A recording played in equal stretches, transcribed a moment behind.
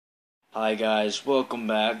Hi guys, welcome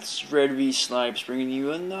back. This is Red V Snipes bringing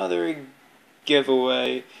you another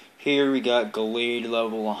giveaway. Here we got GALLADE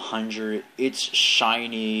level 100. It's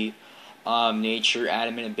shiny, nature,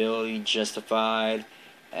 adamant ability, justified,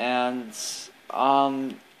 and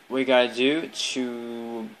what you gotta do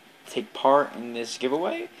to take part in this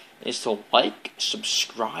giveaway is to like,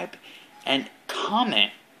 subscribe, and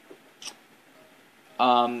comment.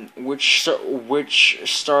 Which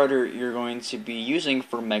starter you're going to be using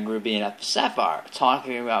for Mega Ruby and Alpha Sapphire.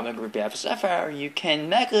 Talking about Mega Ruby and Alpha Sapphire, you can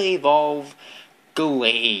Mega Evolve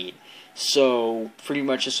GALLADE. So, pretty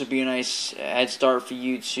much this would be a nice head start for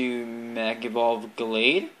you to Mega Evolve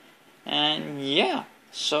GALLADE. And yeah,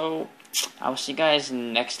 so I will see you guys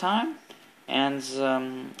next time. And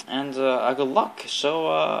good luck.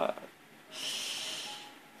 So,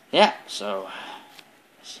 yeah, so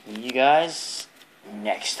see you guys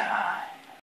next time.